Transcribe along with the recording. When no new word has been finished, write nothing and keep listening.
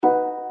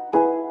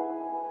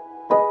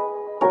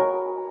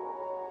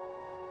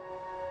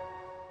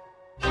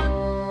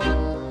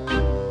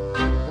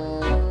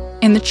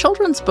In the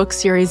children's book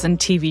series and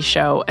TV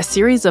show, A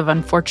Series of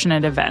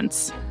Unfortunate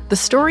Events, the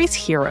story's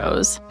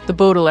heroes, the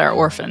Baudelaire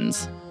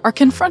orphans, are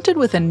confronted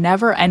with a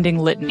never-ending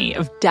litany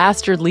of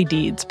dastardly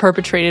deeds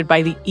perpetrated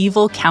by the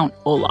evil Count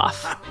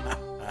Olaf.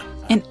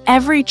 In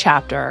every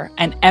chapter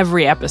and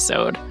every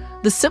episode,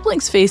 the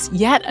siblings face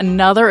yet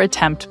another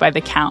attempt by the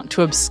Count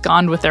to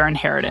abscond with their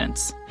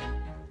inheritance.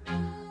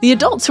 The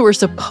adults who are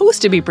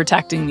supposed to be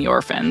protecting the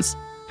orphans,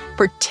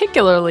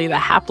 particularly the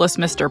hapless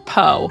Mr.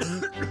 Poe,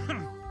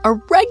 are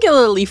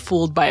regularly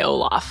fooled by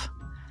Olaf.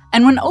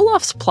 And when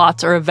Olaf's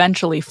plots are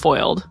eventually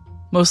foiled,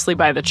 mostly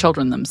by the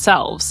children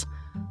themselves,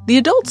 the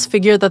adults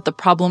figure that the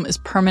problem is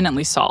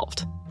permanently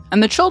solved,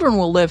 and the children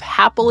will live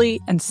happily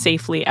and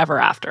safely ever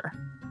after.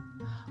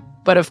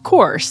 But of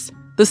course,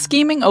 the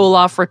scheming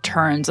Olaf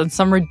returns in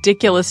some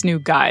ridiculous new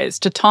guise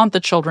to taunt the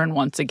children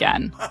once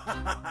again.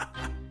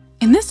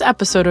 In this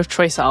episode of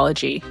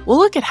Choiceology, we'll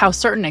look at how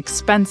certain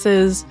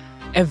expenses,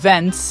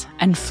 events,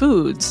 and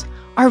foods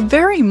are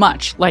very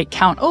much like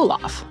Count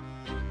Olaf.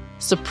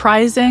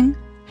 Surprising,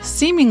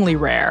 seemingly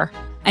rare,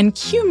 and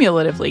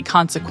cumulatively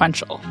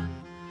consequential.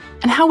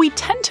 And how we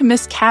tend to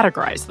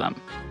miscategorize them.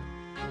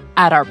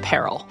 At our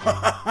peril.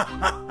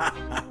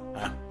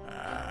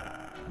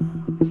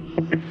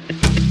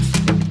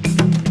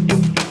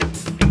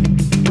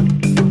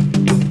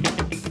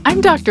 I'm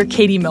Dr.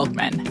 Katie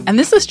Milkman, and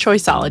this is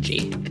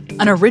Choiceology,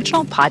 an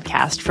original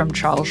podcast from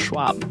Charles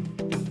Schwab.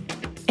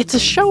 It's a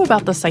show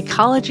about the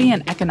psychology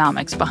and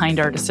economics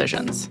behind our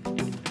decisions.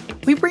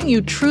 We bring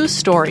you true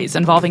stories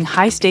involving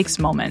high-stakes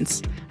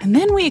moments, and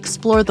then we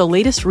explore the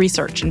latest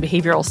research in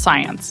behavioral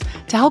science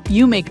to help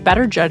you make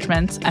better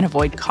judgments and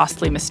avoid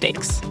costly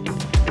mistakes.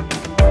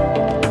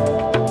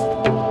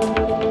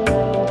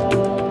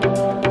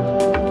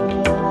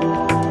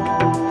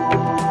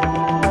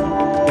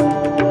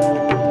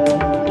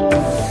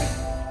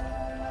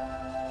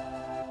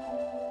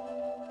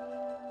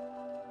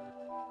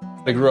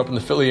 I grew up in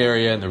the Philly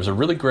area, and there was a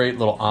really great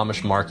little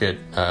Amish market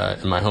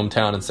in my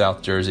hometown in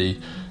South Jersey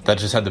that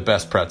just had the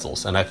best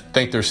pretzels. And I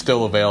think they're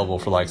still available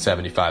for like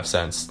 75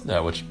 cents,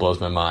 which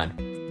blows my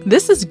mind.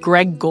 This is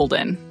Greg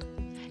Golden.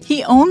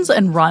 He owns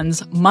and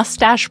runs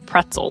Mustache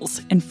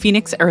Pretzels in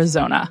Phoenix,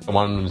 Arizona. I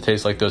wanted them to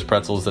taste like those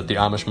pretzels at the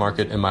Amish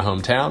market in my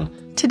hometown.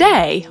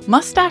 Today,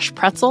 Mustache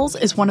Pretzels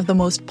is one of the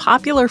most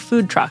popular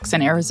food trucks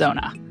in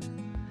Arizona.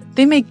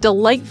 They make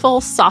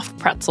delightful, soft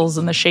pretzels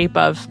in the shape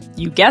of,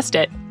 you guessed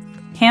it,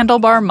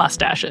 handlebar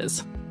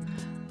mustaches.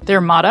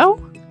 Their motto?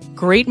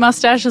 Great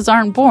mustaches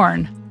aren't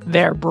born,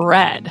 they're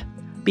bred.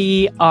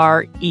 B-R-E-A-D.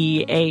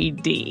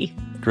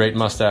 Great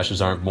mustaches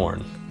aren't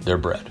born, they're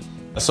bred.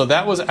 So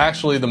that was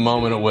actually the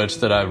moment at which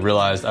that I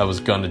realized I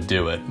was going to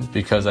do it,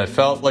 because I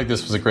felt like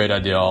this was a great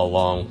idea all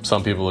along.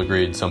 Some people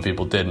agreed, some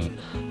people didn't.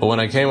 But when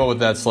I came up with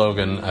that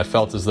slogan, I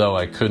felt as though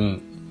I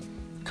couldn't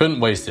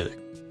waste it.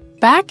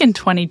 Back in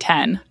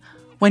 2010,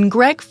 when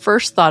Greg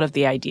first thought of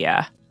the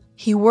idea,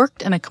 he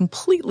worked in a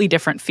completely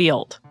different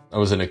field. I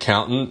was an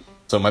accountant,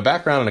 so my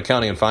background in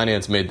accounting and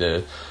finance made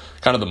the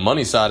kind of the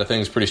money side of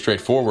things pretty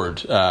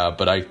straightforward,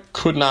 but I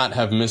could not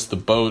have missed the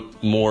boat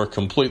more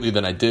completely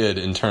than I did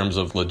in terms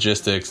of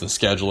logistics and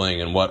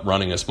scheduling and what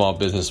running a small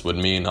business would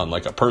mean on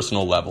like a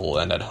personal level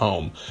and at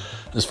home.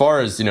 As far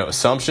as,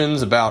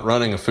 assumptions about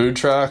running a food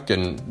truck,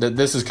 and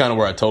this is kind of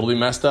where I totally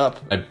messed up.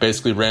 I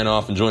basically ran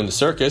off and joined the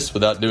circus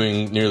without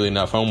doing nearly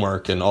enough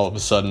homework, and all of a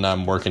sudden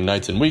I'm working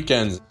nights and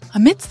weekends.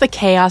 Amidst the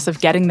chaos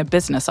of getting the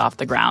business off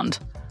the ground,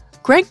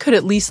 Greg could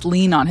at least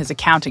lean on his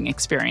accounting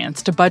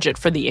experience to budget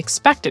for the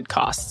expected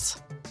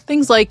costs.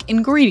 Things like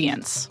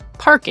ingredients,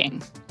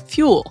 parking,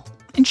 fuel,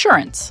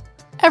 insurance,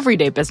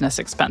 everyday business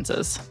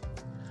expenses.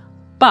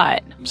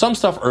 But some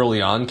stuff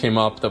early on came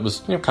up that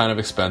was, kind of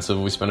expensive.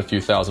 We spent a few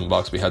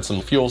 $1,000s. We had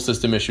some fuel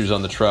system issues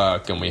on the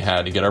truck, and we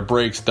had to get our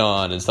brakes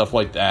done and stuff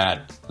like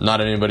that. Not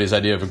anybody's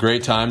idea of a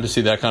great time to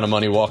see that kind of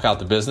money walk out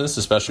the business,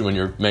 especially when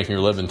you're making your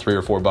living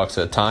 $3 or $4 at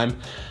a time.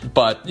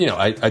 But,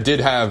 I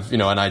did have,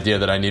 an idea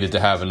that I needed to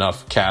have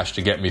enough cash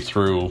to get me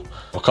through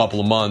a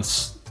couple of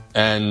months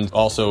and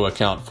also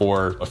account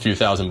for a few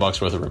 $1,000s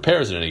worth of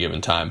repairs at any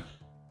given time.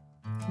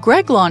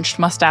 Greg launched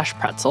Mustache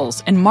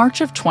Pretzels in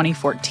March of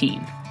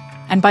 2014.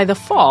 And by the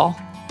fall,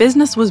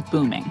 business was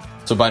booming.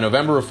 So by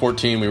November of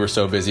 14, we were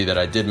so busy that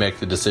I did make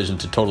the decision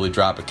to totally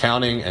drop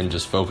accounting and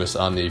just focus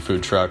on the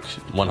food truck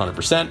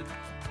 100%.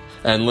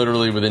 And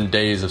literally within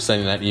days of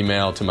sending that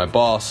email to my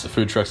boss, the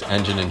food truck's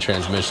engine and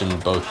transmission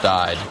both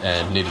died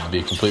and needed to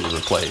be completely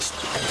replaced.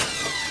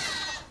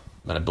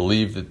 And I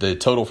believe that the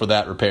total for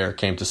that repair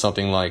came to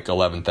something like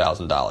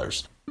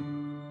 $11,000.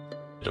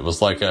 It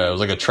was like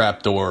a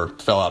trap door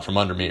fell out from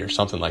under me or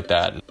something like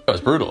that. It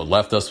was brutal. It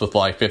left us with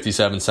like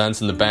 57 cents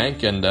in the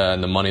bank and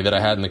the money that I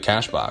had in the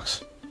cash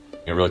box.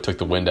 It really took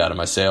the wind out of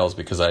my sails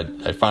because I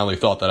finally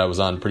thought that I was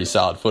on pretty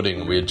solid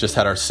footing. We had just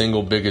had our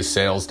single biggest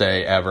sales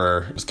day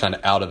ever. It was kind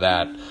of out of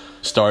that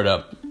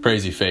startup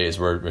crazy phase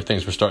where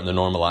things were starting to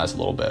normalize a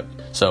little bit.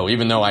 So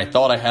even though I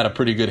thought I had a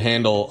pretty good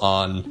handle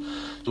on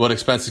what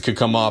expenses could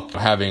come up,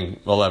 having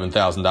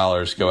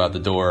 $11,000 go out the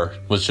door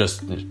was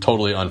just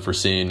totally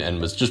unforeseen and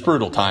was just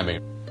brutal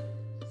timing.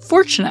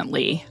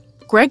 Fortunately,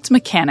 Greg's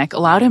mechanic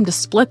allowed him to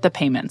split the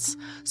payments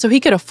so he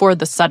could afford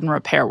the sudden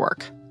repair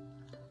work.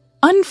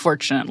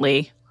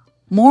 Unfortunately,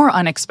 more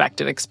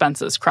unexpected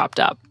expenses cropped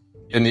up.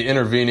 In the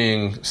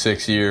intervening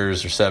 6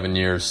 years or 7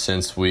 years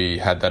since we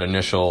had that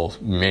initial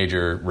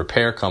major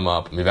repair come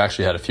up, we've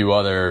actually had a few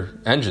other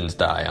engines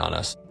die on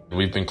us.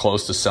 We've been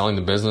close to selling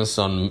the business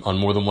on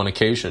more than one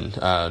occasion,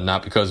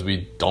 not because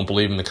we don't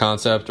believe in the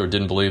concept or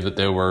didn't believe that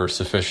there were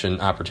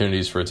sufficient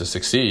opportunities for it to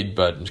succeed,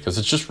 but because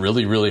it's just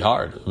really, really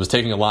hard. It was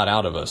taking a lot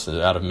out of us,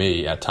 out of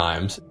me at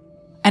times.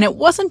 And it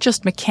wasn't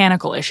just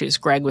mechanical issues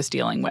Greg was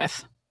dealing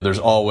with. There's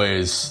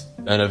always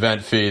an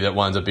event fee that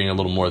winds up being a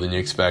little more than you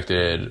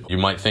expected. You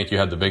might think you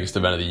had the biggest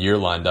event of the year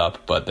lined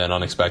up, but then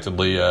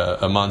unexpectedly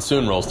a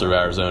monsoon rolls through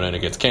Arizona and it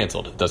gets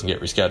canceled. It doesn't get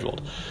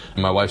rescheduled.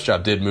 My wife's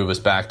job did move us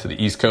back to the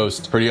East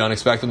Coast pretty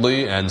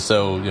unexpectedly, and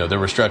so there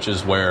were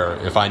stretches where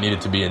if I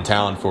needed to be in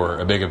town for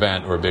a big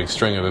event or a big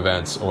string of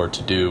events or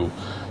to do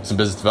some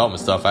business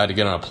development stuff, I had to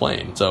get on a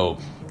plane. So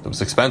it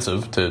was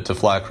expensive to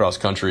fly across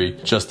country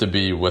just to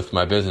be with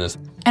my business.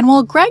 And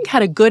while Greg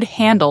had a good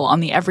handle on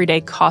the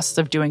everyday costs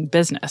of doing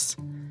business,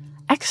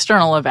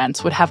 external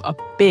events would have a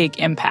big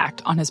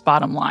impact on his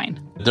bottom line.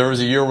 There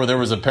was a year where there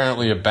was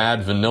apparently a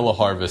bad vanilla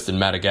harvest in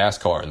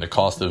Madagascar, and the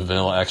cost of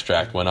vanilla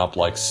extract went up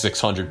like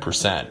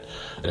 600%.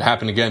 It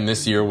happened again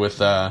this year with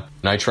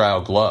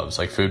nitrile gloves,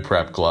 like food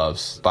prep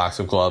gloves. A box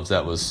of gloves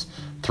that was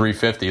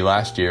 $350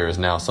 last year is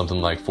now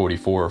something like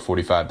 $44 or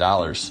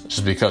 $45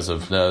 just because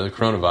of the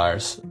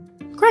coronavirus.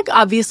 Greg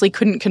obviously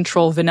couldn't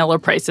control vanilla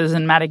prices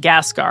in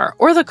Madagascar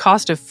or the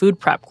cost of food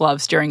prep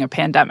gloves during a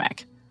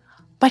pandemic.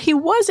 But he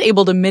was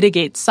able to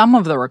mitigate some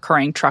of the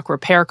recurring truck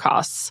repair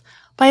costs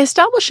by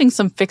establishing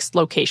some fixed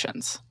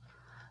locations,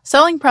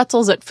 selling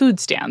pretzels at food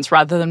stands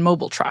rather than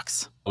mobile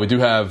trucks. We do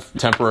have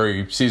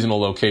temporary seasonal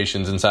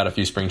locations inside a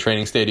few spring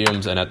training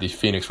stadiums and at the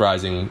Phoenix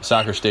Rising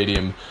Soccer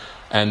Stadium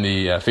and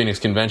the Phoenix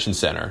Convention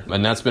Center.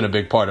 And that's been a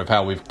big part of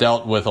how we've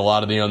dealt with a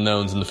lot of the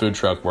unknowns in the food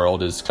truck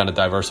world, is kind of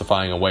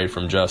diversifying away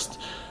from just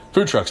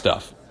food truck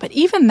stuff. But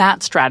even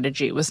that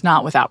strategy was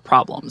not without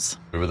problems.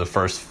 We were the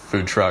first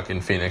food truck in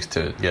Phoenix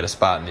to get a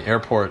spot in the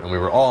airport, and we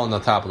were all on the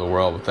top of the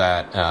world with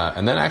that.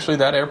 And then actually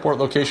that airport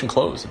location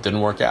closed. It didn't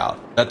work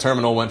out. That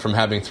terminal went from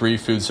having 3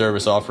 food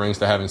service offerings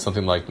to having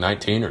something like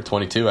 19 or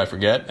 22, I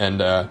forget. And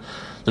there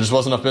just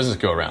wasn't enough business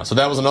to go around. So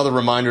that was another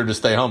reminder to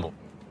stay humble.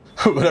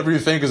 Whatever you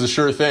think is a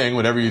sure thing,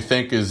 whatever you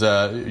think is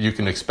you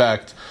can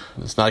expect,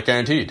 it's not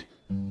guaranteed.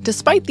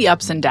 Despite the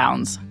ups and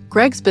downs,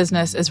 Greg's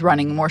business is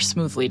running more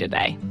smoothly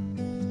today.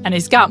 And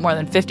he's got more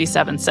than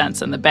 57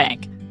 cents in the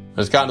bank.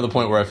 It's gotten to the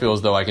point where I feel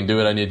as though I can do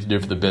what I need to do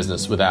for the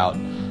business without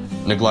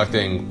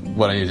neglecting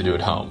what I need to do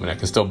at home. And I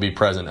can still be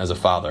present as a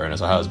father and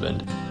as a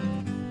husband.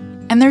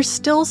 And there's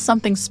still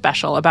something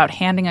special about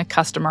handing a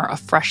customer a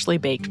freshly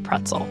baked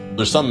pretzel.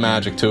 There's some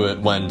magic to it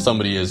when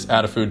somebody is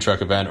at a food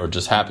truck event or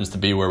just happens to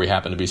be where we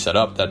happen to be set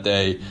up that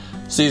day,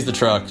 sees the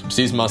truck,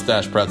 sees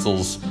Mustache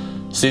Pretzels,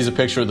 sees a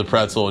picture of the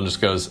pretzel and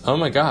just goes, oh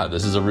my God,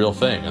 this is a real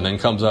thing. And then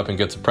comes up and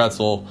gets a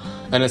pretzel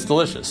and it's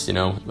delicious.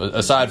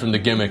 Aside from the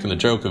gimmick and the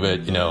joke of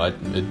it, I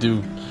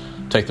do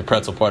take the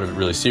pretzel part of it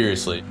really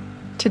seriously.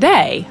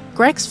 Today,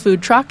 Greg's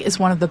food truck is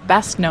one of the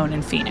best known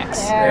in Phoenix.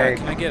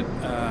 Can I get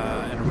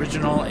an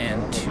original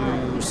and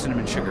 2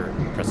 cinnamon sugar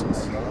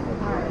pretzels?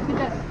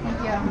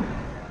 Thank you.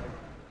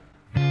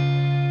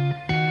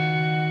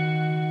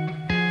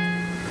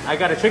 I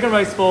got a chicken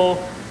rice bowl,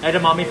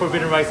 edamame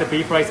forbidden rice, a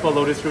beef rice bowl,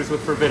 lotus roots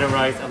with forbidden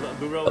rice.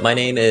 My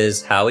name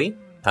is Howie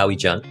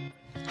Jun.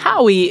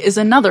 Howie is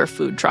another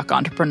food truck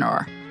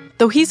entrepreneur,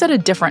 though he's at a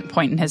different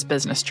point in his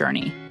business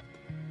journey.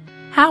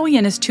 Howie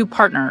and his 2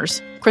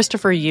 partners,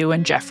 Christopher Yu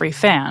and Jeffrey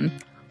Fan,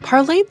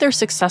 parlayed their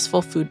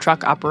successful food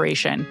truck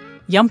operation,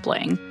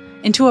 Yumpling,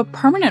 into a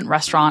permanent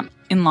restaurant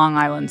in Long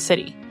Island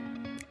City.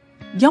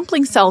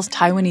 Yumpling sells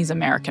Taiwanese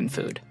American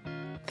food.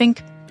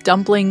 Think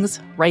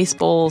dumplings, rice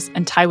bowls,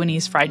 and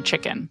Taiwanese fried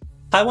chicken.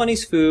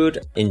 Taiwanese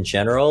food in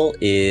general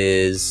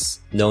is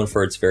known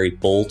for its very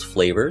bold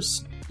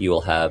flavors. You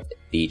will have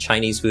the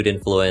Chinese food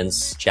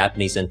influence,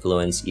 Japanese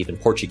influence, even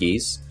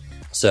Portuguese.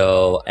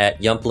 So at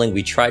Yumpling,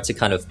 we try to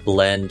kind of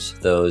blend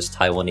those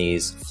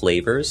Taiwanese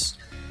flavors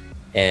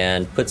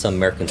and put some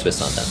American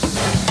twist on them.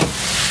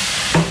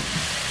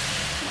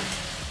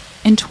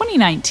 In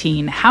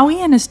 2019,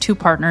 Howie and his 2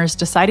 partners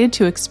decided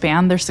to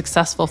expand their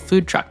successful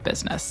food truck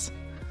business.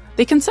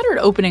 They considered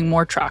opening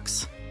more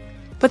trucks,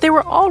 but they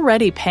were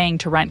already paying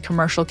to rent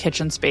commercial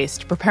kitchen space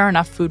to prepare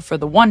enough food for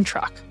the 1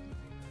 truck.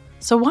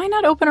 So why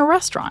not open a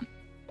restaurant?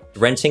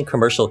 Renting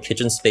commercial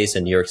kitchen space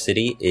in New York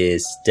City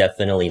is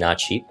definitely not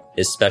cheap,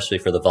 especially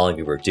for the volume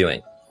we were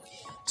doing.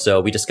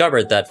 So we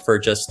discovered that for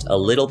just a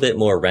little bit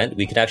more rent,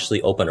 we could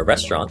actually open a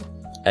restaurant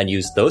and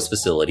use those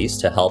facilities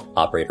to help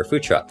operate our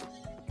food truck.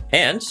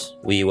 And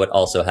we would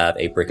also have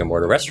a brick and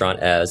mortar restaurant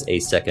as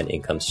a second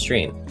income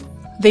stream.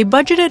 They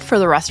budgeted for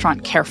the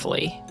restaurant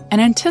carefully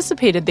and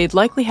anticipated they'd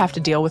likely have to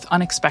deal with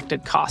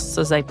unexpected costs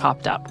as they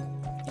popped up.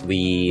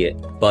 We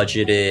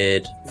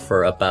budgeted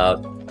for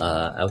about,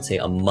 I would say,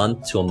 a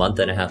month to a month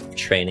and a half of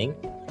training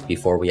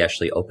before we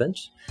actually opened.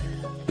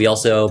 We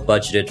also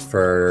budgeted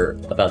for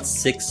about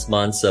 6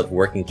 months of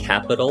working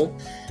capital.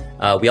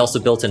 We also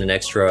built in an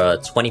extra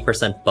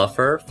 20%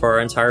 buffer for our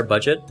entire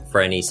budget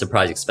for any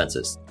surprise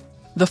expenses.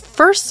 The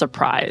first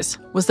surprise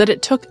was that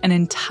it took an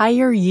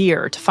entire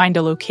year to find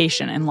a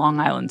location in Long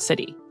Island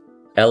City.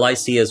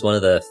 LIC is one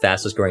of the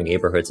fastest growing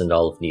neighborhoods in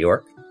all of New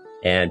York.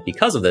 And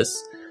because of this,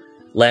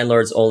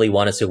 landlords only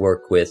wanted to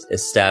work with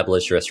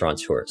established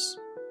restaurateurs.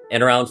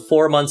 And around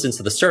 4 months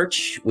into the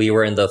search, we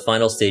were in the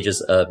final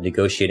stages of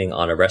negotiating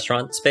on a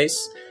restaurant space.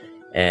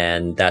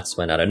 And that's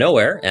when, out of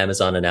nowhere,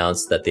 Amazon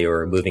announced that they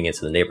were moving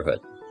into the neighborhood.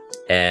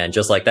 And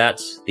just like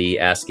that, the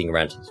asking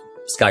rent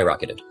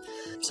skyrocketed.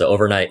 So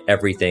overnight,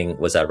 everything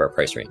was out of our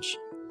price range.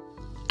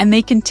 And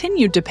they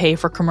continued to pay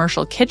for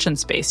commercial kitchen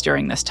space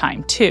during this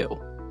time, too.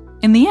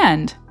 In the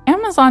end,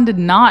 Amazon did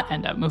not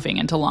end up moving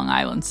into Long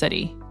Island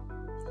City.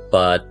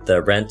 But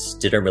the rent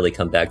didn't really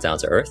come back down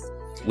to earth.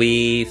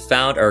 We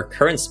found our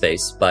current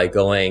space by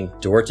going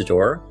door to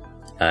door,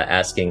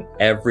 asking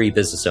every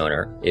business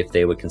owner if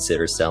they would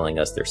consider selling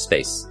us their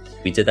space.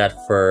 We did that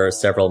for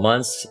several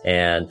months,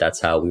 and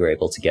that's how we were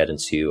able to get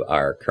into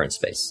our current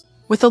space.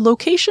 With the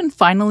location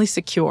finally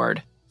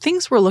secured,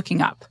 things were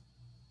looking up.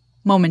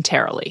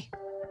 Momentarily.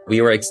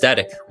 We were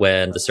ecstatic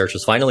when the search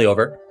was finally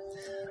over,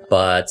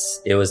 but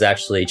it was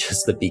actually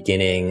just the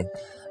beginning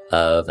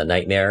of a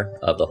nightmare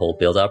of the whole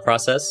build-out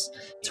process.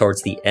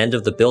 Towards the end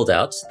of the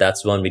build-out,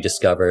 that's when we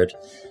discovered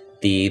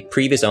the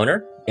previous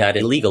owner had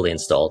illegally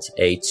installed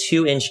a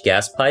 2-inch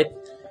gas pipe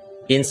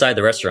inside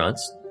the restaurant,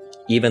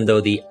 even though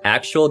the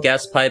actual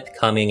gas pipe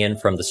coming in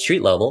from the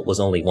street level was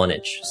only 1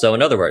 inch. So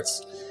in other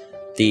words,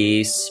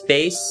 the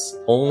space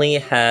only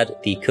had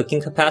the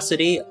cooking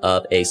capacity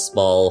of a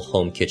small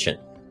home kitchen.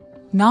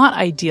 Not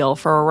ideal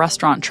for a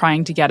restaurant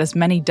trying to get as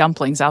many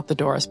dumplings out the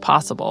door as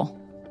possible.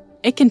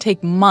 It can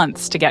take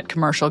months to get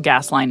commercial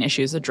gas line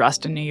issues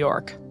addressed in New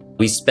York.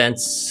 We spent,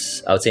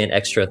 I would say, an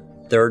extra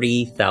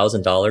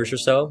 $30,000 or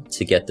so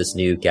to get this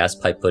new gas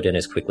pipe put in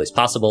as quickly as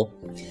possible.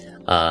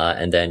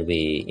 And then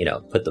we,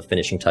 put the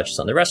finishing touches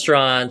on the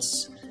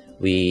restaurants.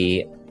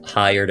 We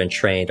hired and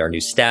trained our new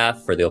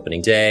staff for the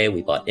opening day.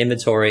 We bought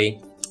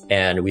inventory,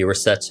 and we were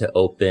set to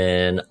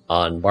open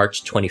on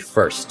March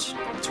 21st,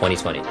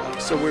 2020.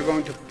 So we're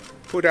going to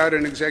put out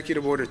an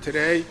executive order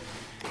today.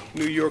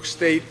 New York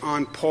State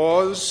on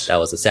pause. That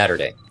was a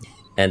Saturday.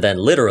 And then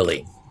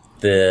literally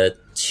the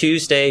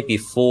Tuesday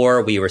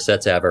before we were set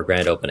to have our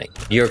grand opening,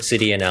 New York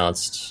City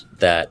announced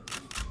that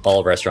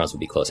all restaurants would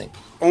be closing.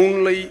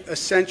 Only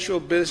essential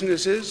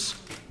businesses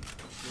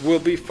will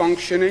be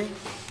functioning.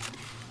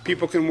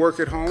 People can work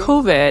at home.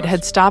 COVID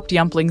had stopped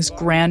Yumpling's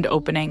grand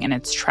opening in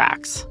its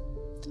tracks.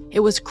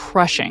 It was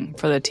crushing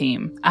for the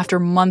team after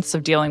months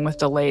of dealing with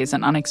delays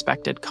and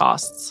unexpected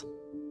costs.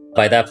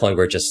 By that point,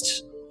 we're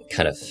just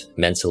kind of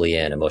mentally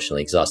and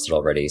emotionally exhausted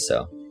already.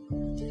 So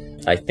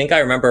I think I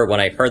remember when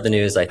I heard the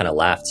news, I kind of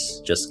laughed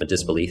just with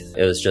disbelief.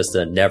 It was just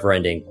a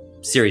never-ending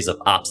series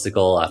of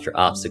obstacle after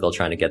obstacle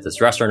trying to get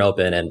this restaurant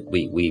open, and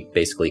we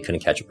basically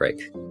couldn't catch a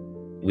break.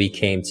 We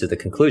came to the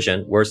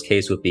conclusion, worst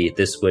case would be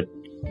this would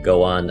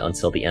go on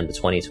until the end of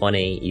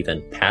 2020,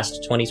 even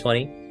past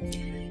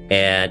 2020.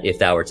 And if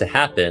that were to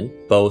happen,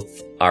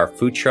 both our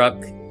food truck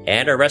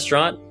and our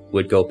restaurant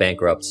would go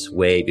bankrupt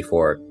way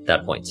before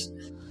that point.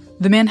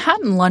 The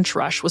Manhattan lunch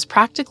rush was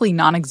practically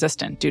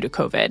non-existent due to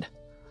COVID.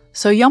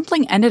 So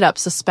Yumpling ended up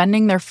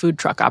suspending their food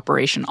truck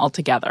operation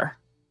altogether.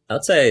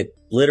 I'd say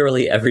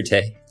literally every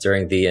day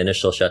during the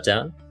initial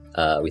shutdown,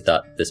 we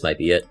thought this might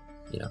be it.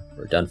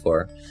 We're done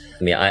for.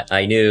 I mean,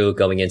 I knew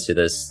going into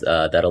this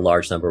that a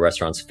large number of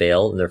restaurants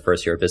fail in their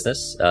first year of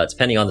business.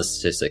 Depending on the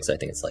statistics, I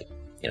think it's like,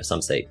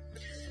 some say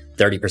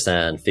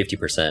 30%,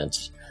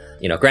 50%.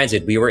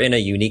 Granted, we were in a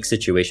unique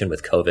situation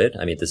with COVID.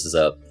 I mean, this is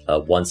a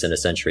once in a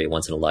century,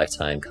 once in a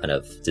lifetime kind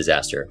of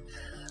disaster.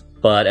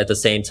 But at the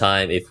same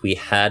time, if we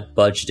had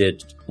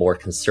budgeted more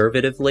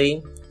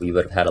conservatively, we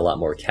would have had a lot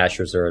more cash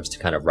reserves to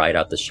kind of ride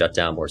out the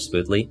shutdown more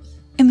smoothly.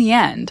 In the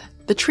end,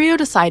 the trio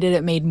decided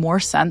it made more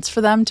sense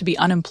for them to be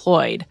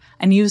unemployed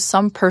and use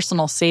some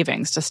personal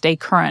savings to stay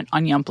current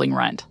on Yumpling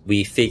rent.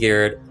 We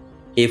figured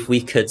if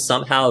we could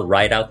somehow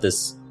ride out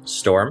this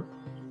storm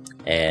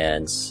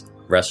and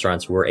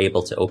restaurants were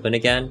able to open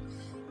again,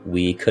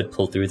 we could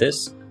pull through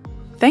this.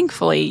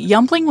 Thankfully,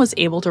 Yumpling was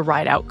able to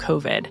ride out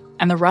COVID,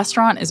 and the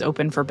restaurant is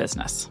open for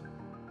business.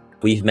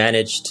 We've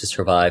managed to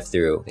survive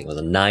through, I think it was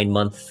a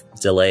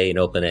 9-month delay in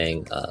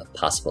opening,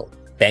 possible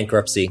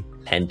bankruptcy,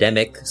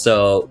 pandemic.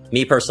 So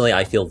me personally,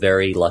 I feel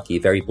very lucky,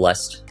 very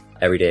blessed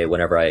every day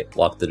whenever I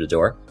walk through the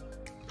door.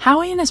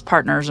 Howie and his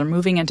partners are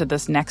moving into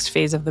this next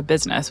phase of the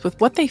business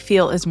with what they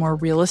feel is more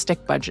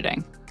realistic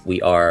budgeting. We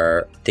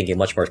are thinking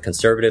much more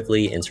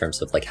conservatively in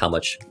terms of like how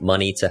much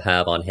money to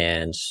have on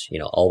hand,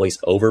 always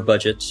over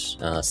budget,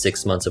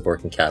 6 months of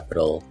working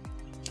capital.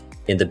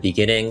 In the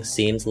beginning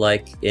seemed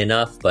like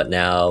enough, but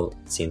now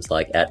it seems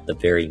like at the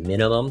very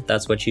minimum,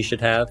 that's what you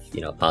should have.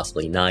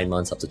 Possibly 9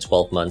 months up to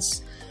 12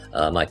 months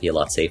might be a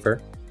lot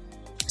safer.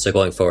 So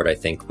going forward, I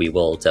think we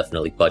will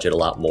definitely budget a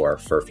lot more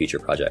for future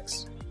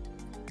projects.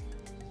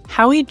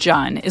 Howie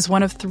Junn is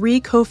one of 3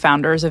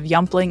 co-founders of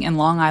Yumpling in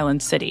Long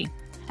Island City,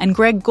 and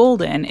Greg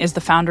Golden is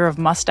the founder of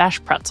Mustache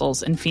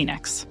Pretzels in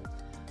Phoenix.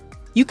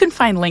 You can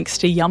find links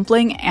to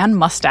Yumpling and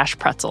Mustache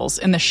Pretzels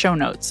in the show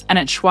notes and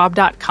at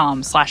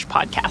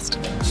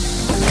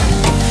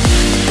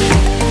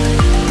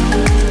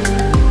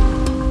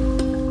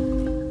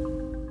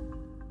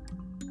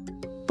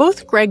schwab.com/podcast.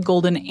 Both Greg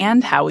Golden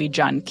and Howie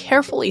Junn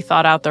carefully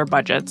thought out their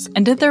budgets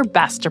and did their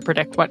best to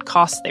predict what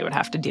costs they would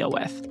have to deal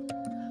with.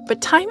 But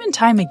time and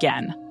time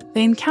again,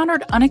 they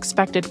encountered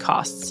unexpected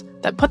costs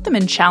that put them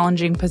in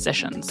challenging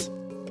positions.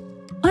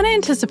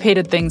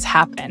 Unanticipated things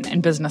happen in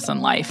business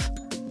and life,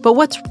 but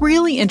what's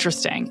really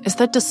interesting is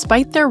that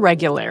despite their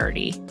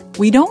regularity,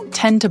 we don't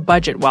tend to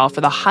budget well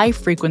for the high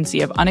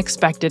frequency of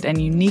unexpected and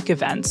unique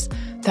events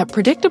that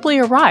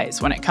predictably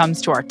arise when it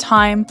comes to our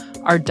time,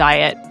 our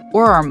diet,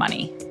 or our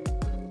money.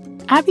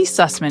 Abby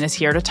Sussman is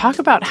here to talk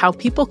about how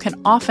people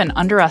can often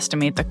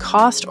underestimate the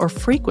cost or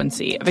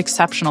frequency of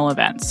exceptional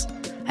events,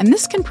 and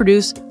this can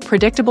produce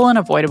predictable and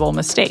avoidable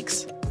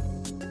mistakes.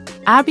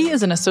 Abby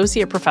is an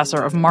associate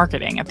professor of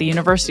marketing at the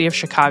University of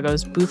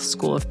Chicago's Booth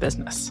School of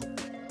Business.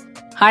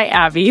 Hi,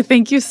 Abby.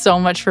 Thank you so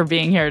much for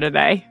being here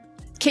today.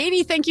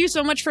 Katie, thank you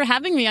so much for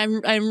having me.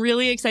 I'm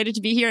really excited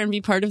to be here and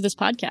be part of this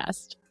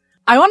podcast.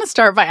 I want to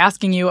start by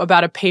asking you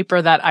about a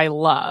paper that I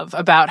love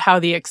about how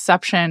the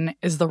exception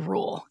is the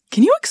rule.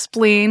 Can you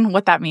explain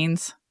what that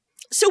means?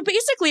 So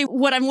basically,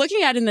 what I'm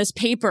looking at in this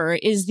paper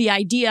is the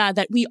idea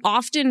that we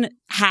often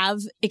have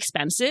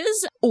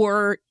expenses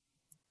or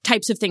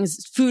types of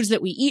things, foods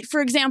that we eat, for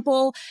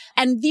example,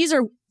 and these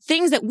are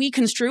things that we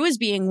construe as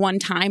being one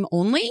time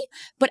only,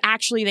 but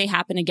actually they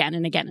happen again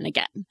and again and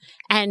again.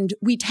 And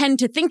we tend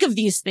to think of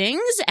these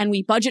things and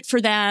we budget for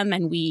them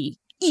and we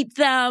eat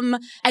them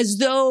as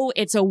though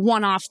it's a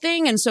one-off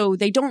thing. And so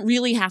they don't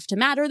really have to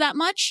matter that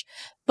much.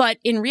 But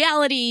in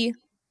reality,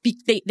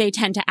 they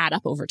tend to add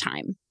up over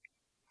time.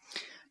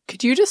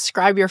 Could you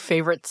describe your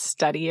favorite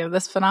study of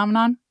this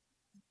phenomenon?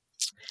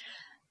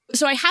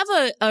 So I have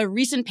a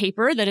recent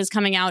paper that is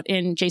coming out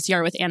in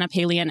JCR with Anna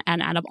Paley and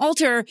Adam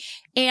Alter.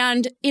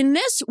 And in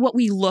this, what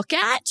we look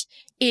at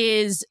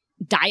is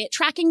diet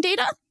tracking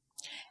data.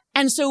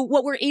 And so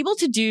what we're able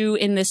to do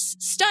in this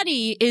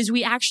study is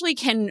we actually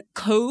can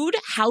code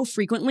how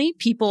frequently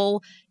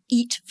people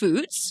eat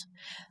foods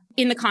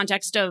in the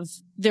context of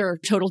their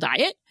total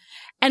diet.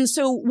 And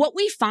so what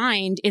we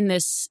find in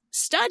this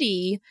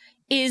study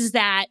is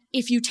that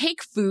if you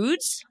take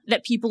foods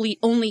that people eat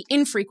only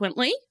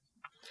infrequently,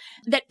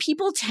 that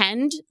people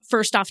tend,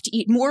 first off, to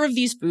eat more of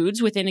these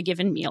foods within a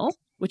given meal,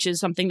 which is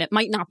something that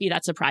might not be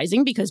that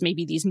surprising because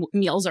maybe these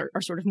meals are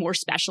sort of more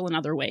special in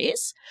other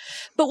ways.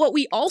 But what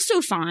we also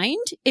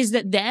find is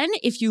that then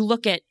if you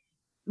look at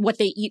what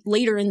they eat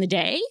later in the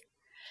day,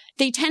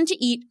 they tend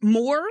to eat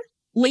more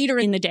later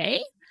in the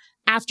day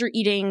after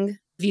eating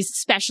these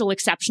special,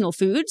 exceptional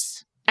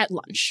foods at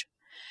lunch.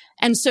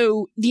 And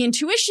so the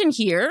intuition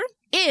here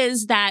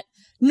is that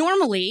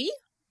normally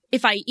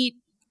if I eat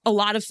a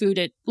lot of food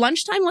at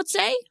lunchtime, let's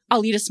say,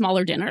 I'll eat a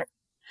smaller dinner.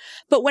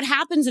 But what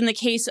happens in the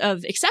case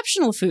of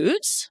exceptional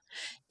foods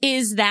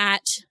is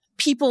that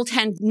people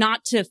tend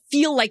not to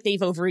feel like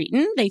they've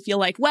overeaten. They feel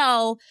like,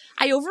 well,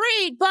 I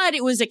overate, but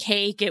it was a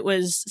cake. It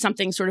was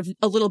something sort of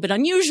a little bit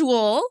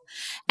unusual.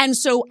 And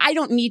so I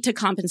don't need to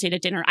compensate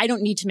at dinner. I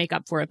don't need to make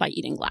up for it by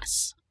eating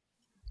less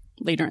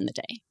later in the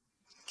day.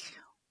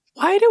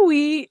 Why do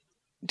we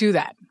do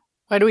that?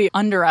 Why do we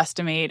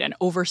underestimate and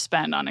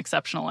overspend on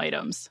exceptional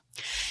items?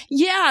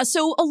 Yeah,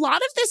 so a lot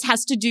of this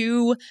has to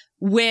do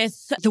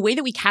with the way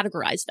that we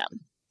categorize them,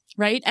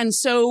 right? And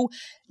so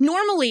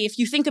normally, if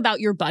you think about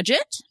your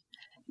budget,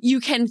 you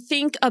can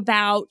think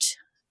about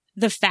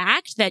the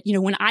fact that,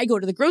 when I go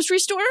to the grocery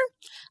store,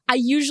 I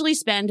usually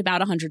spend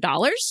about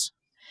 $100.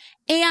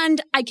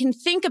 And I can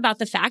think about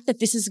the fact that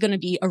this is going to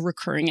be a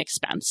recurring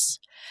expense.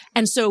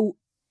 And so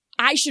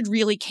I should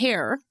really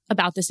care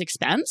about this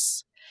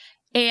expense.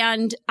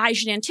 And I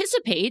should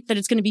anticipate that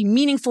it's going to be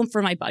meaningful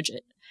for my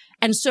budget.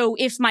 And so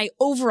if my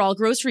overall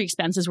grocery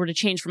expenses were to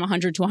change from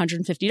 $100 to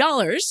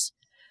 $150,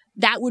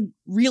 that would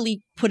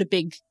really put a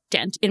big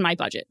dent in my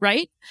budget,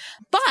 right?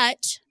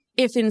 But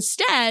if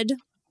instead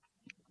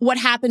what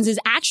happens is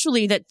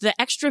actually that the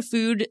extra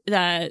food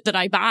that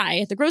I buy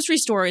at the grocery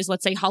store is,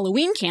 let's say,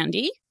 Halloween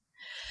candy,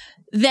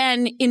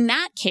 then in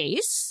that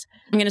case,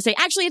 I'm going to say,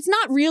 actually, it's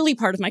not really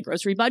part of my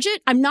grocery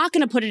budget. I'm not going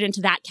to put it into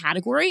that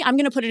category. I'm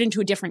going to put it into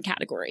a different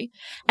category.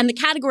 And the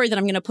category that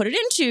I'm going to put it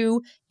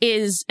into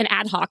is an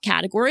ad hoc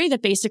category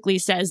that basically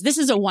says this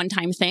is a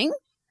one-time thing.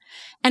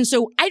 And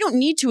so I don't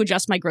need to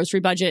adjust my grocery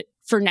budget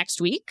for next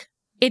week.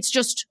 It's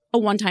just a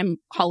one-time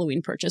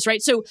Halloween purchase,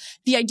 right? So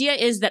the idea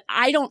is that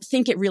I don't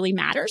think it really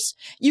matters.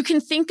 You can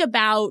think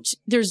about,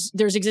 there's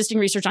existing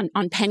research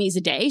on pennies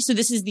a day. So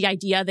this is the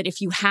idea that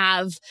if you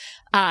have,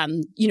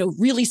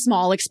 really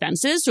small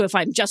expenses. So if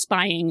I'm just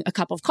buying a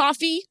cup of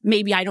coffee,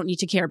 maybe I don't need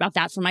to care about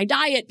that for my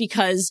diet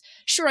because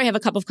sure, I have a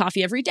cup of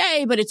coffee every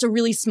day, but it's a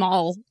really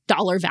small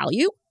dollar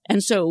value.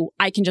 And so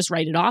I can just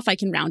write it off. I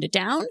can round it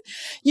down.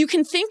 You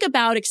can think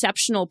about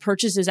exceptional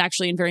purchases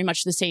actually in very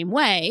much the same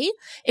way,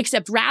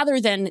 except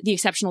rather than the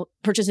exceptional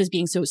purchases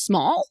being so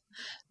small,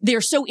 they're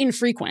so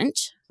infrequent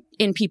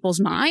in people's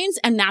minds.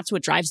 And that's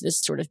what drives this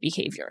sort of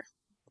behavior.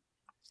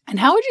 And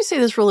how would you say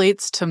this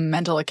relates to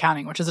mental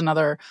accounting, which is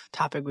another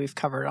topic we've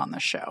covered on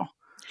this show?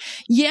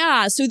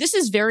 Yeah. So this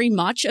is very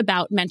much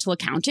about mental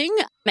accounting.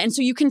 And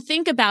so you can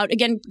think about,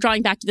 again,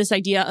 drawing back to this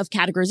idea of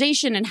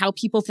categorization and how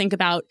people think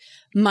about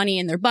money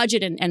in their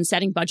budget and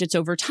setting budgets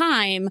over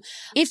time.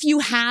 If you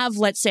have,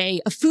 let's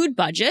say, a food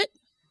budget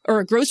or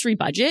a grocery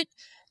budget,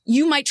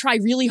 you might try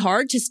really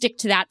hard to stick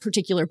to that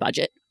particular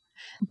budget.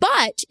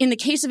 But in the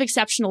case of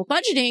exceptional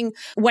budgeting,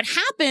 what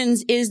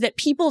happens is that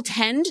people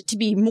tend to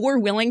be more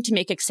willing to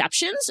make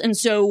exceptions. And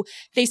so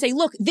they say,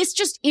 look, this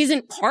just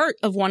isn't part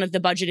of one of the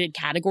budgeted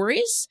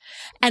categories.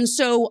 And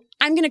so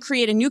I'm going to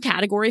create a new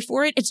category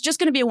for it. It's just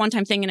going to be a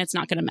one-time thing and it's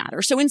not going to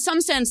matter. So in some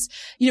sense,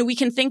 we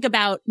can think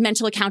about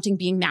mental accounting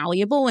being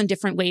malleable in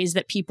different ways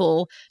that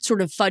people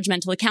sort of fudge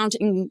mental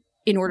accounting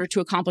in order to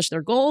accomplish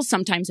their goals,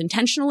 sometimes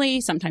intentionally,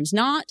 sometimes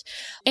not.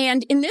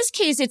 And in this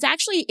case, it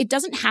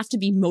doesn't have to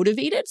be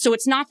motivated. So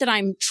it's not that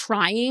I'm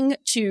trying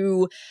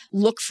to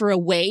look for a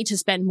way to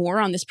spend more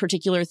on this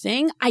particular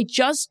thing. I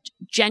just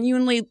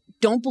genuinely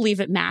don't believe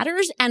it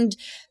matters. And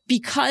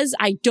because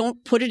I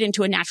don't put it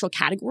into a natural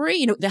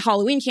category, the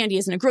Halloween candy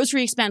isn't a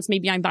grocery expense.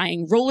 Maybe I'm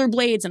buying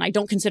rollerblades and I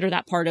don't consider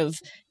that part of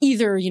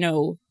either,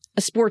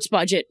 a sports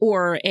budget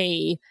or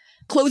a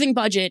clothing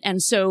budget.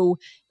 And so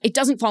it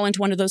doesn't fall into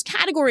one of those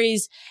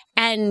categories.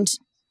 And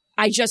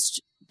I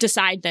just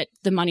decide that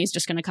the money is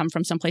just going to come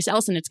from someplace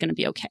else and it's going to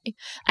be okay.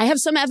 I have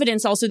some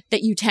evidence also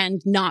that you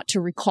tend not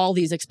to recall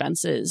these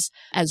expenses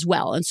as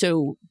well. And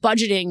so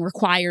budgeting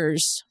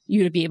requires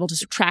you to be able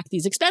to track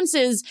these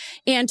expenses.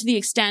 And to the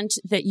extent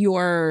that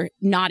you're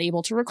not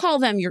able to recall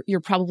them,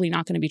 you're probably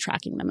not going to be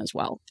tracking them as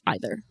well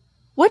either.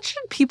 What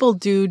should people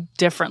do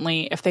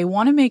differently if they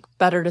want to make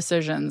better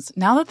decisions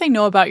now that they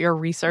know about your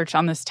research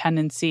on this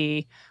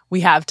tendency we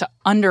have to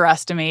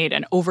underestimate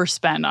and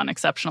overspend on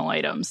exceptional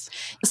items?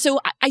 So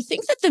I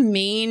think that the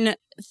main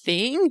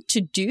thing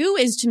to do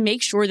is to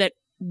make sure that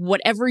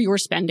whatever you're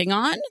spending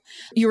on,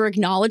 you're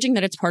acknowledging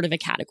that it's part of a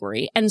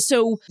category. And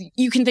so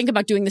you can think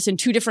about doing this in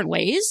two different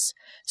ways.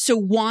 So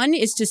one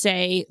is to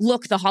say,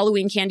 look, the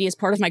Halloween candy is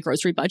part of my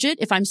grocery budget.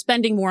 If I'm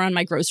spending more on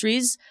my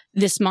groceries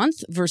this month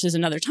versus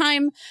another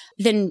time,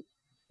 then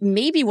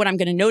maybe what I'm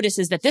going to notice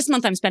is that this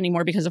month I'm spending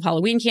more because of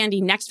Halloween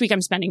candy. Next week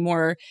I'm spending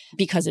more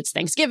because it's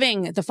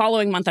Thanksgiving. The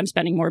following month I'm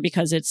spending more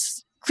because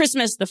it's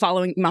Christmas. The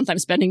following month I'm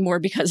spending more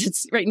because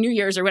it's New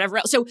Year's or whatever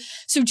else.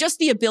 So just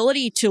the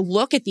ability to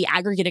look at the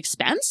aggregate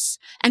expense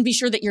and be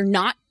sure that you're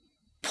not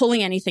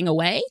pulling anything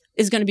away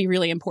is going to be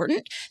really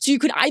important. So you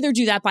could either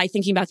do that by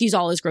thinking about these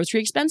all as grocery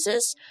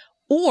expenses,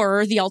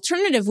 or the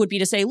alternative would be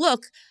to say,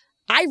 look,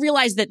 I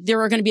realize that there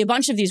are going to be a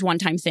bunch of these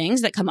one-time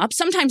things that come up.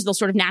 Sometimes they'll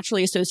sort of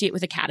naturally associate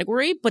with a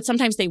category, but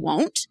sometimes they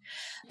won't.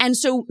 And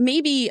so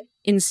maybe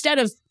instead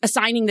of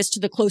assigning this to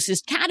the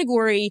closest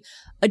category,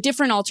 a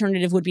different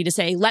alternative would be to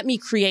say, let me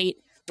create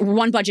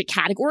one budget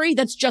category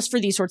that's just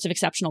for these sorts of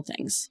exceptional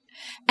things.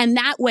 And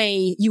that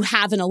way you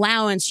have an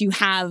allowance, you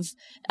have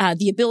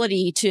the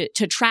ability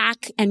to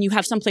track, and you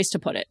have some place to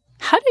put it.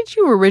 How did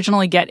you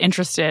originally get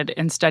interested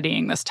in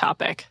studying this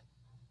topic?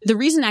 The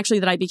reason actually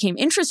that I became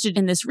interested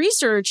in this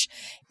research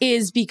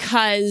is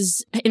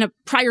because in a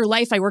prior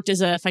life, I worked as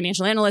a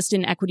financial analyst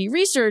in equity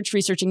research,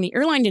 researching the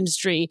airline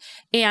industry.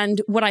 And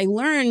what I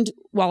learned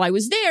while I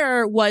was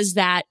there was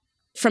that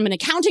from an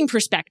accounting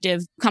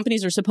perspective,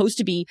 companies are supposed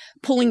to be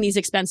pulling these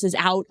expenses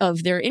out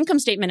of their income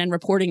statement and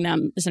reporting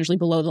them essentially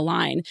below the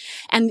line.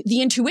 And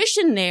the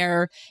intuition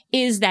there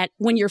is that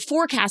when you're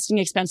forecasting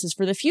expenses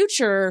for the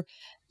future,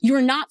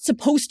 you're not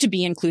supposed to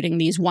be including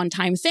these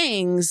one-time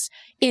things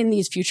in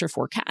these future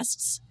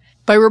forecasts.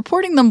 By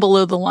reporting them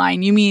below the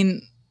line, you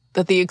mean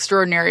that the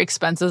extraordinary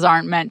expenses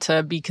aren't meant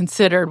to be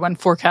considered when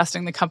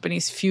forecasting the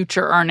company's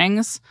future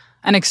earnings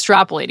and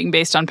extrapolating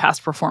based on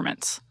past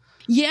performance.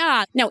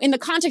 Yeah. Now, in the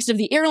context of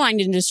the airline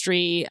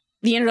industry,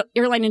 the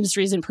airline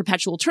industry is in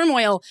perpetual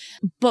turmoil.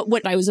 But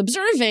what I was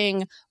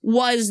observing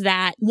was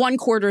that one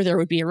quarter there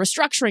would be a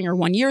restructuring, or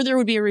 1 year there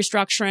would be a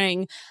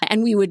restructuring,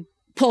 and we would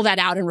pull that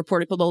out and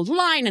report it below the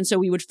line. And so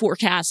we would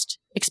forecast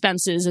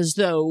expenses as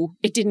though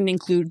it didn't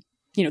include,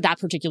 that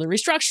particular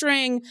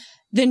restructuring.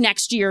 The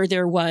next year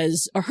there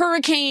was a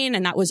hurricane,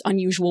 and that was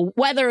unusual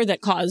weather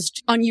that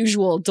caused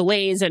unusual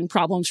delays and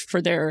problems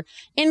for their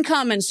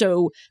income. And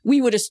so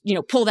we would,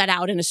 pull that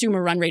out and assume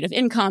a run rate of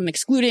income,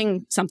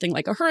 excluding something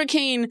like a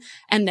hurricane.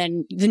 And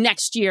then the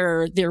next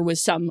year there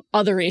was some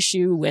other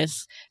issue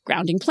with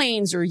grounding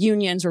planes or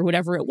unions or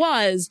whatever it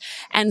was.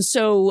 And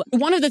so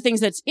one of the things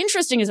that's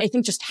interesting is I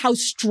think just how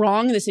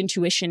strong this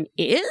intuition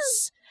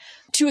is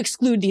to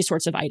exclude these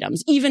sorts of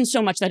items, even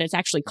so much that it's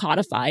actually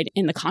codified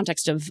in the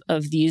context of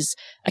these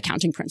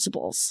accounting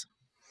principles.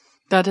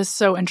 That is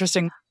so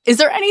interesting. Is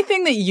there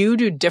anything that you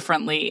do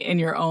differently in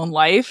your own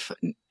life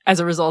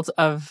as a result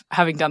of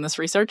having done this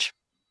research?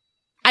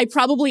 I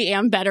probably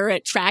am better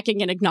at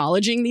tracking and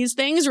acknowledging these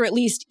things, or at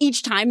least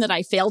each time that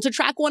I fail to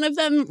track one of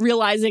them,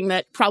 realizing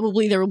that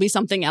probably there will be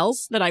something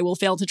else that I will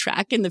fail to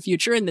track in the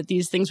future and that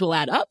these things will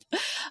add up.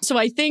 So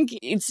I think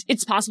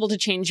it's possible to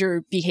change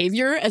your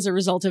behavior as a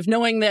result of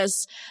knowing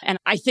this. And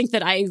I think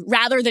that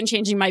rather than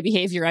changing my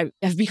behavior, I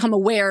have become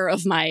aware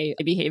of my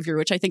behavior,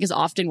 which I think is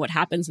often what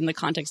happens in the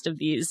context of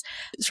these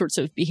sorts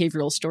of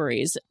behavioral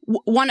stories.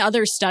 One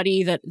other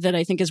study that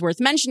I think is worth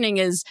mentioning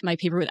is my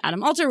paper with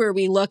Adam Alter, where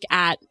we look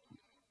at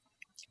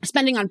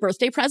spending on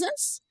birthday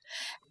presents.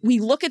 We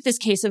look at this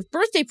case of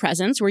birthday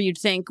presents where you'd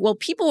think, well,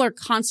 people are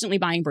constantly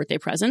buying birthday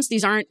presents.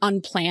 These aren't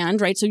unplanned,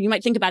 right? So you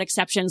might think about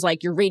exceptions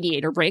like your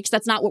radiator breaks.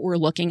 That's not what we're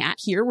looking at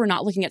here. We're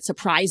not looking at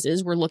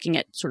surprises. We're looking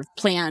at sort of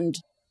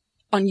planned,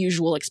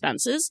 unusual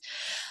expenses.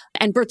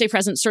 And birthday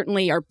presents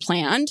certainly are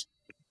planned.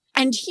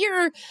 And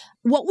here,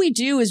 what we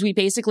do is we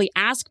basically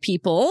ask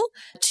people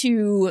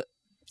to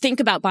think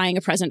about buying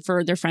a present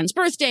for their friend's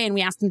birthday, and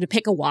we ask them to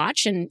pick a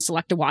watch and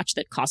select a watch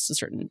that costs a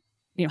certain,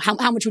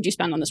 how much would you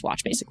spend on this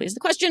watch, basically, is the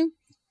question.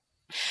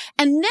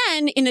 And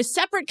then in a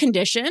separate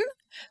condition,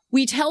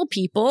 we tell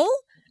people,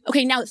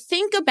 okay, now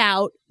think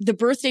about the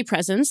birthday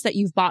presents that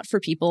you've bought for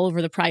people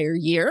over the prior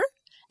year,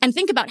 and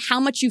think about how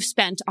much you've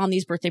spent on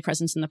these birthday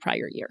presents in the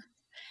prior year.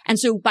 And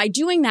so by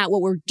doing that,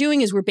 what we're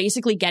doing is we're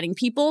basically getting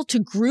people to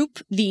group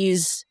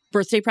these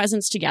birthday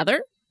presents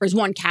together as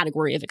one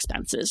category of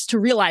expenses, to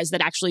realize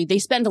that actually they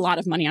spend a lot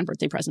of money on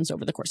birthday presents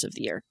over the course of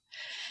the year.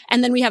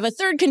 And then we have a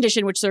third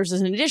condition, which serves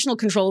as an additional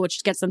control,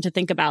 which gets them to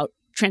think about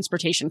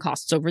transportation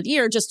costs over the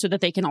year, just so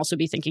that they can also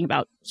be thinking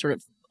about sort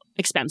of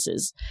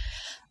expenses.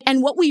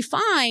 And what we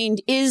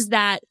find is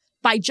that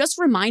by just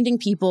reminding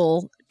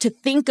people to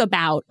think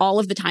about all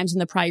of the times in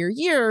the prior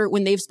year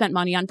when they've spent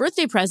money on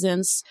birthday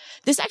presents,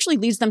 this actually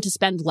leads them to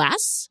spend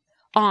less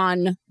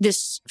on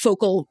this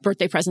focal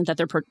birthday present that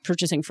they're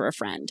purchasing for a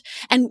friend.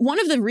 And one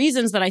of the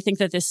reasons that I think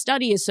that this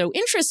study is so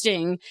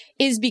interesting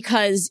is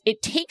because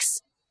it takes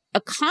a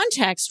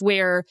context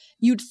where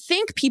you'd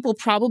think people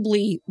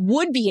probably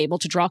would be able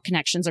to draw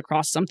connections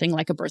across something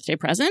like a birthday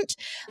present.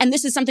 And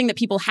this is something that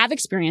people have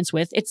experience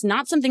with. It's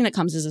not something that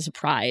comes as a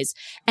surprise.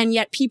 And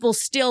yet people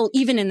still,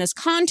 even in this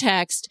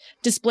context,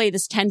 display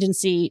this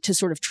tendency to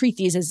sort of treat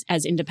these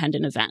as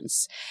independent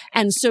events.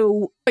 And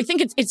so I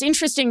think it's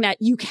interesting that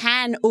you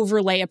can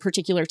overlay a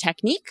particular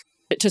technique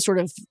to sort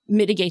of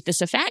mitigate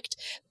this effect,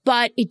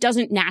 but it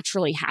doesn't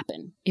naturally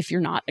happen if you're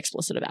not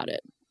explicit about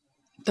it.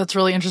 That's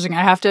really interesting.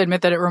 I have to admit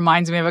that it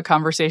reminds me of a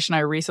conversation I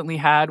recently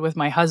had with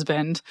my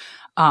husband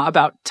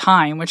about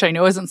time, which I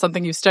know isn't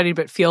something you've studied,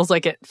 but feels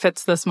like it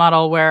fits this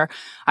model, where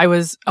I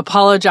was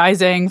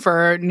apologizing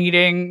for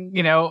needing,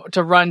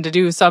 to run to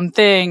do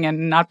something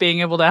and not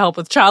being able to help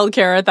with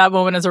childcare at that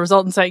moment as a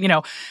result, and saying,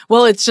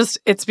 well,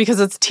 it's because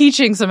it's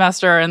teaching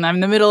semester and I'm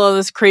in the middle of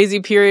this crazy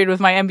period with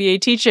my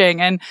MBA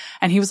teaching. And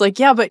he was like,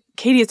 yeah, but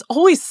Katie, it's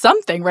always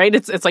something, right?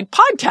 It's like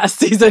podcast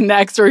season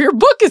next, or your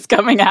book is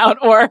coming out,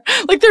 or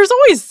like there's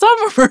always some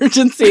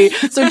emergency.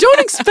 So don't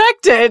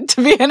expect it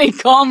to be any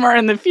calmer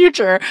in the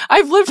future.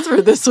 I've lived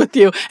through this with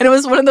you. And it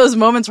was one of those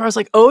moments where I was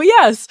like, oh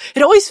yes,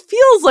 it always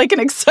feels like an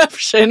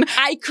exception.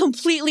 I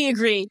completely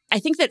agree. I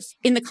think that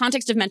in the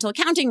context of mental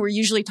accounting, we're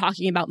usually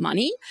talking about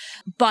money,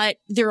 but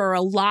there are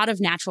a lot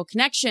of natural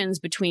connections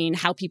between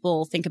how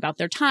people think about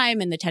their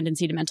time and the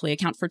tendency to mentally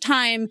account for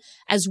time,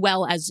 as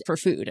well as for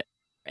food.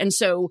 And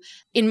so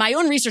in my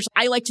own research,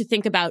 I like to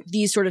think about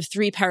these sort of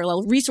three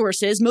parallel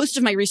resources. Most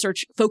of my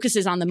research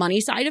focuses on the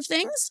money side of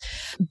things,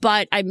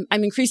 but I'm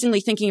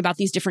increasingly thinking about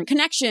these different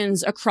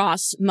connections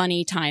across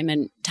money, time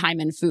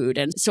and food.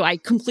 And so I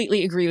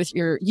completely agree with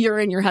your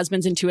and your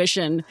husband's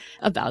intuition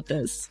about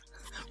this.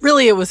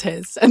 Really, it was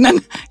his. And then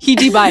he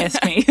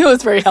debiased me. It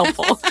was very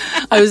helpful.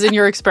 I was in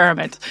your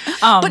experiment.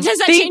 But has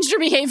that changed your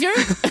behavior?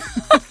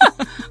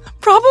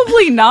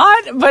 Probably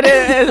not, but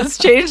it has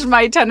changed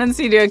my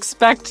tendency to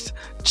expect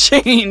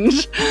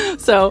change. And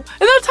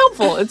that's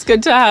helpful. It's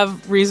good to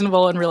have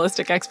reasonable and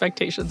realistic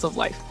expectations of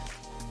life.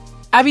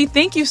 Abby,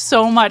 thank you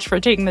so much for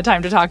taking the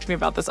time to talk to me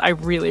about this. I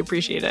really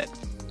appreciate it.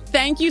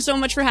 Thank you so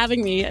much for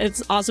having me.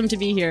 It's awesome to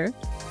be here.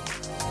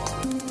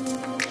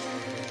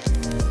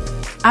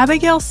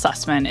 Abigail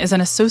Sussman is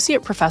an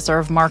associate professor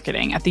of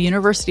marketing at the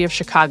University of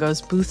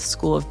Chicago's Booth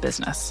School of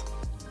Business.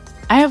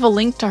 I have a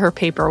link to her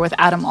paper with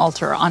Adam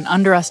Alter on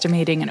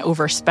underestimating and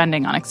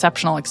overspending on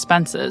exceptional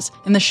expenses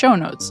in the show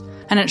notes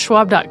and at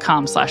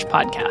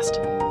schwab.com/podcast.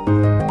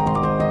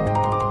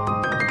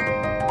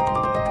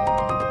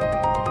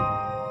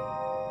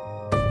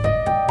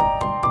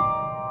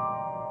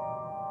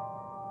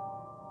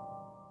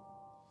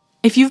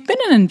 If you've been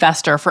an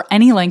investor for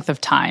any length of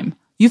time,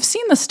 you've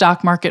seen the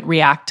stock market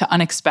react to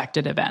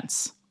unexpected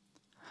events.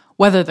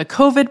 Whether the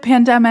COVID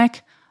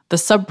pandemic, the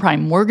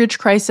subprime mortgage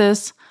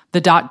crisis, the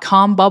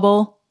dot-com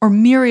bubble, or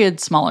myriad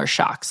smaller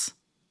shocks.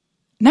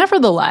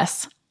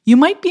 Nevertheless, you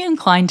might be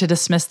inclined to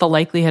dismiss the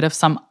likelihood of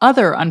some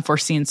other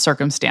unforeseen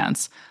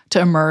circumstance to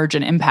emerge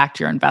and impact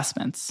your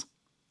investments.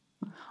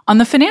 On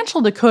the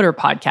Financial Decoder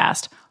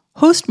podcast,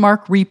 host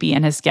Mark Riepe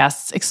and his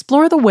guests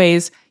explore the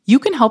ways you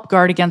can help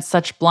guard against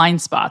such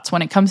blind spots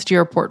when it comes to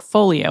your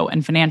portfolio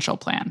and financial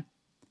plan.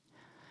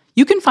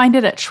 You can find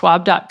it at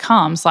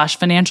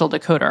schwab.com/financial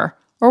decoder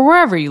or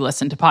wherever you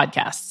listen to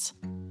podcasts.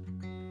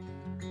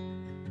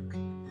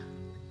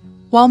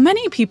 While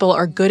many people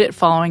are good at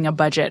following a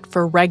budget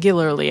for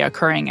regularly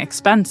occurring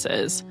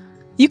expenses,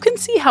 you can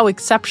see how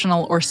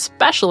exceptional or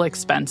special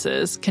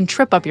expenses can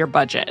trip up your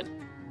budget.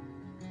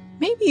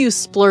 Maybe you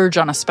splurge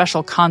on a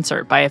special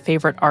concert by a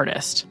favorite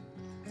artist,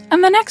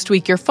 and the next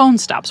week your phone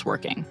stops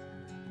working.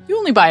 You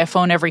only buy a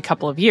phone every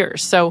couple of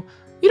years, so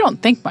you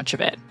don't think much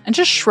of it and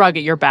just shrug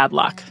at your bad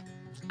luck.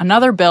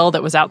 Another bill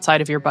that was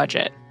outside of your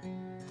budget.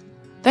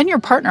 Then your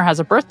partner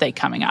has a birthday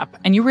coming up,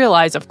 and you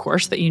realize, of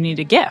course, that you need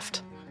a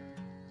gift.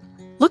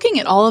 Looking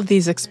at all of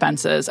these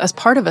expenses as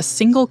part of a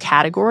single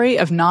category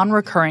of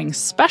non-recurring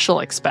special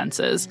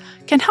expenses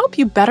can help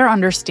you better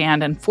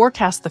understand and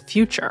forecast the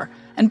future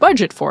and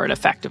budget for it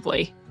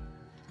effectively.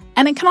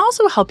 And it can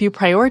also help you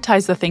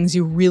prioritize the things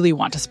you really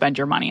want to spend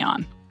your money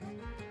on.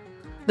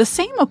 The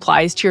same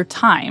applies to your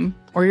time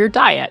or your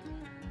diet.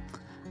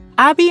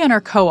 Abby and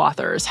her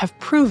co-authors have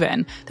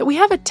proven that we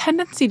have a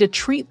tendency to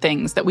treat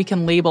things that we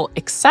can label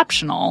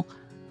exceptional,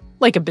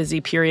 like a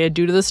busy period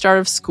due to the start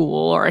of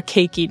school or a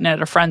cake eaten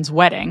at a friend's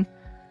wedding,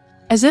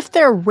 as if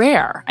they're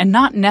rare and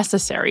not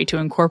necessary to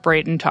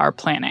incorporate into our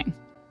planning.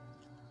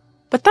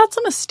 But that's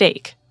a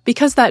mistake,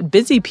 because that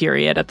busy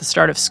period at the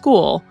start of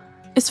school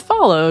is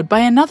followed by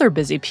another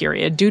busy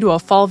period due to a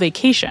fall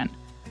vacation,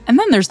 and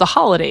then there's the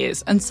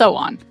holidays, and so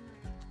on.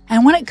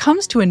 And when it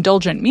comes to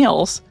indulgent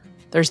meals,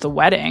 there's the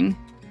wedding,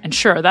 and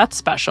sure, that's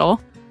special,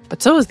 but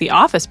so is the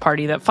office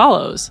party that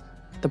follows,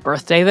 the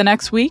birthday the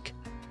next week,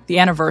 the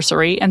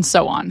anniversary, and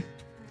so on.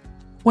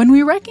 When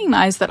we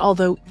recognize that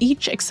although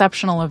each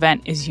exceptional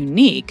event is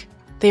unique,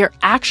 they are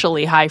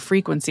actually high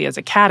frequency as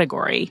a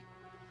category,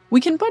 we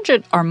can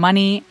budget our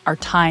money, our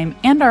time,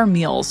 and our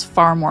meals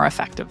far more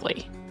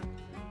effectively.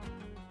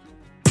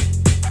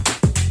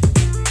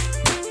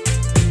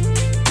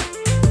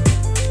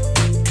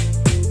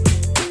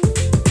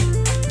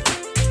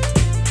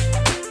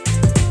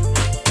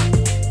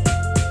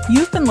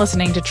 You've been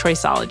listening to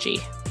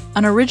Choiceology,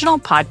 an original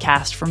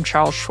podcast from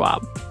Charles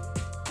Schwab.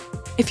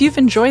 If you've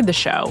enjoyed the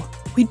show,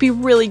 we'd be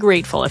really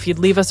grateful if you'd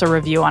leave us a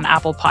review on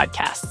Apple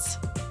Podcasts.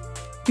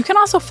 You can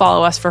also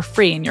follow us for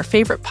free in your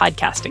favorite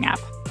podcasting app.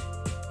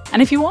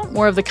 And if you want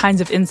more of the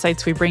kinds of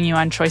insights we bring you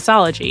on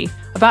Choiceology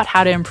about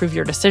how to improve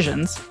your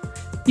decisions,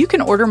 you can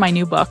order my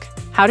new book,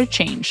 How to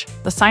Change: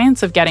 The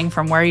Science of Getting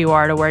from Where You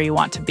Are to Where You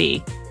Want to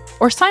Be,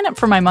 or sign up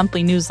for my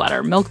monthly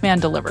newsletter,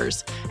 Milkman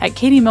Delivers, at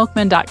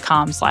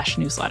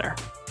katiemilkman.com/newsletter.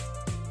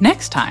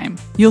 Next time,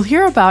 you'll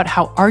hear about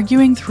how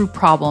arguing through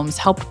problems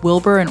helped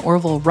Wilbur and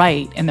Orville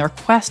Wright in their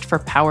quest for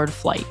powered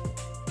flight.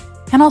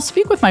 And I'll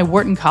speak with my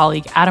Wharton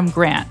colleague, Adam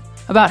Grant,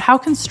 about how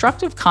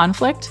constructive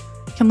conflict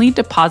can lead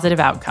to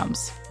positive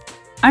outcomes.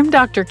 I'm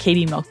Dr.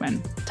 Katie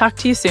Milkman. Talk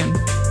to you soon.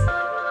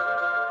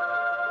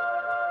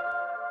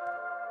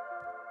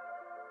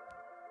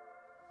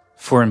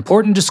 For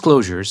important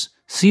disclosures,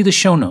 see the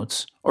show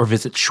notes or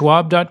visit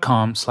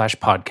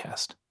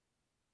schwab.com/podcast.